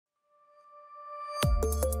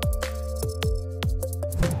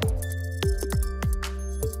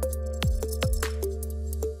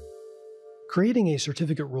Creating a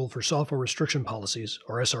certificate rule for software restriction policies,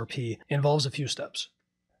 or SRP, involves a few steps.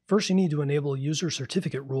 First, you need to enable user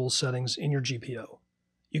certificate rules settings in your GPO.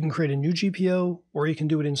 You can create a new GPO, or you can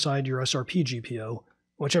do it inside your SRP GPO,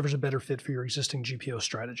 whichever is a better fit for your existing GPO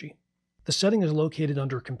strategy. The setting is located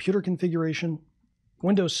under Computer Configuration,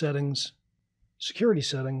 Windows Settings, Security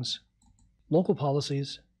Settings, Local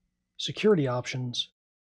Policies, Security Options,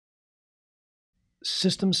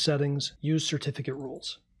 System Settings, Use Certificate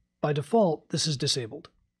Rules. By default, this is disabled.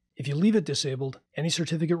 If you leave it disabled, any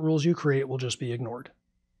certificate rules you create will just be ignored.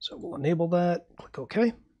 So we'll enable that, click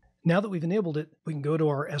OK. Now that we've enabled it, we can go to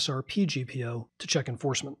our SRP GPO to check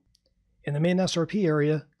enforcement. In the main SRP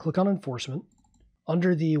area, click on Enforcement.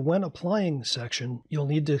 Under the When Applying section, you'll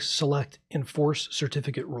need to select Enforce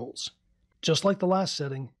Certificate Rules. Just like the last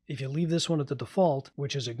setting, if you leave this one at the default,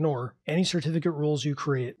 which is Ignore, any certificate rules you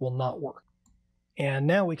create will not work. And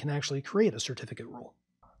now we can actually create a certificate rule.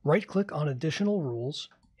 Right-click on Additional Rules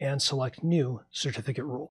and select New Certificate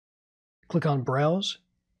Rule. Click on Browse,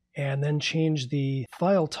 and then change the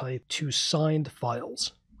file type to Signed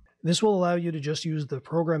Files. This will allow you to just use the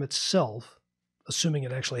program itself, assuming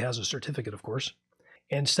it actually has a certificate, of course,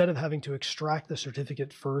 instead of having to extract the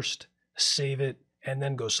certificate first, save it, and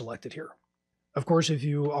then go select it here. Of course, if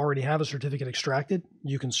you already have a certificate extracted,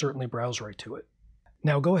 you can certainly browse right to it.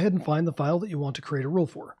 Now go ahead and find the file that you want to create a rule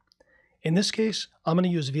for. In this case, I'm going to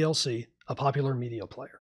use VLC, a popular media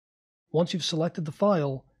player. Once you've selected the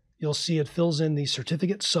file, you'll see it fills in the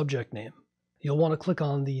certificate subject name. You'll want to click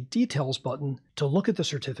on the Details button to look at the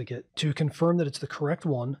certificate to confirm that it's the correct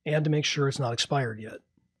one and to make sure it's not expired yet.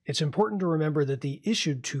 It's important to remember that the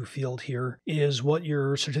Issued To field here is what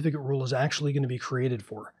your certificate rule is actually going to be created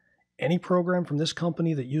for. Any program from this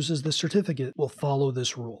company that uses this certificate will follow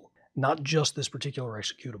this rule, not just this particular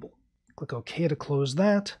executable. Click OK to close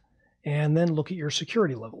that, and then look at your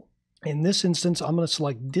security level. In this instance, I'm going to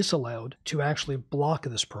select Disallowed to actually block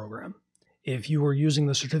this program. If you were using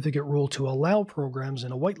the certificate rule to allow programs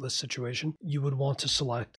in a whitelist situation, you would want to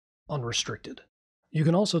select Unrestricted. You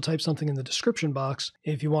can also type something in the description box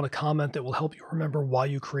if you want a comment that will help you remember why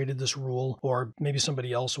you created this rule, or maybe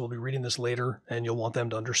somebody else will be reading this later and you'll want them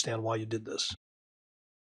to understand why you did this.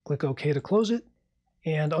 Click OK to close it.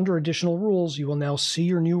 And under Additional Rules, you will now see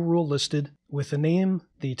your new rule listed with the name,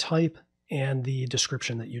 the type, and the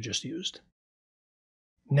description that you just used.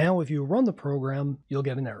 Now, if you run the program, you'll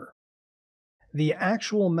get an error. The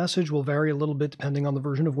actual message will vary a little bit depending on the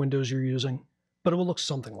version of Windows you're using, but it will look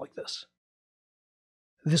something like this.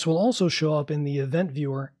 This will also show up in the Event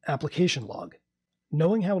Viewer application log.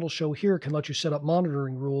 Knowing how it'll show here can let you set up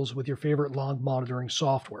monitoring rules with your favorite log monitoring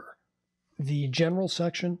software. The General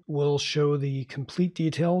section will show the complete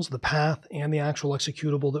details, the path, and the actual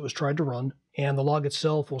executable that was tried to run, and the log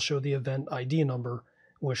itself will show the event ID number,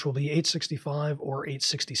 which will be 865 or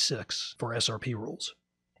 866 for SRP rules.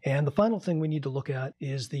 And the final thing we need to look at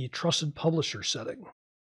is the Trusted Publisher setting.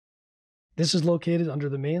 This is located under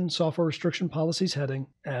the main Software Restriction Policies heading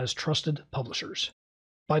as Trusted Publishers.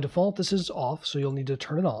 By default, this is off, so you'll need to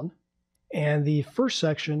turn it on. And the first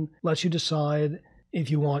section lets you decide if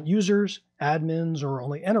you want users, admins, or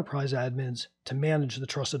only enterprise admins to manage the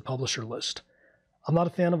Trusted Publisher list. I'm not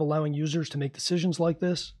a fan of allowing users to make decisions like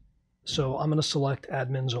this, so I'm going to select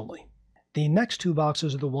admins only. The next two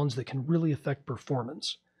boxes are the ones that can really affect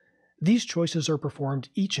performance. These choices are performed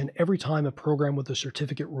each and every time a program with a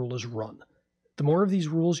certificate rule is run. The more of these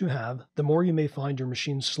rules you have, the more you may find your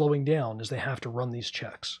machine slowing down as they have to run these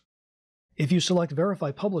checks. If you select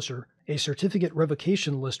Verify Publisher, a certificate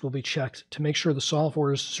revocation list will be checked to make sure the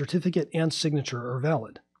software's certificate and signature are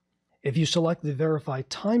valid. If you select the Verify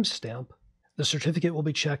Timestamp, the certificate will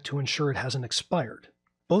be checked to ensure it hasn't expired.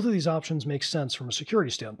 Both of these options make sense from a security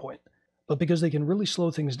standpoint, but because they can really slow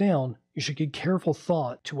things down, you should give careful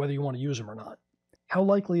thought to whether you want to use them or not. How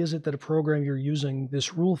likely is it that a program you're using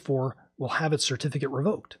this rule for will have its certificate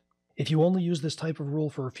revoked? If you only use this type of rule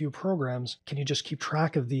for a few programs, can you just keep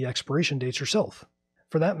track of the expiration dates yourself?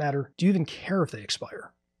 For that matter, do you even care if they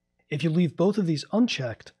expire? If you leave both of these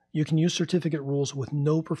unchecked, you can use certificate rules with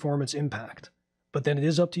no performance impact, but then it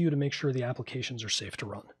is up to you to make sure the applications are safe to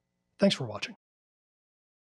run. Thanks for watching.